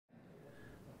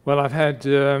Well, I've had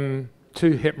 2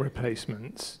 hip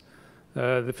replacements.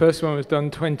 The first one was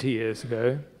done 20 years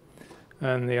ago,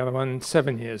 and the other one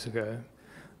 7 years ago.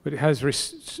 But it has,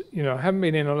 I haven't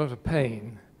been in a lot of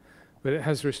pain, but it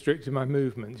has restricted my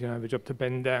movement. I have a job to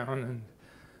bend down,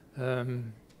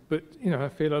 and but I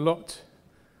feel a lot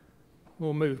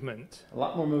more movement. A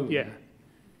lot more movement. Yeah.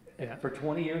 Yeah. For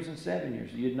 20 years and 7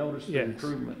 years, you'd noticed the Yes.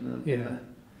 improvement. Yeah.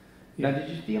 Now, did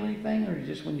you feel anything, or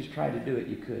just when you tried to do it,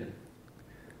 you could?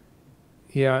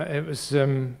 Yeah, it was.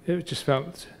 It just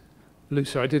felt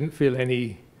looser. I didn't feel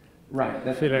any. Right.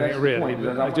 That's Feeling the it really, point,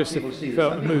 because but I want just people to see that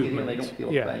felt some people get in, movement. they don't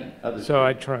feel Yeah. pain. Others So do.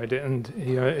 I tried it, and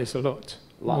it's a lot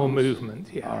more Lots. movement.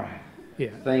 Yeah. All right. Yeah.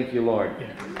 Thank you, Lord.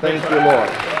 Yeah. Thank you,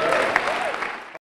 Lord.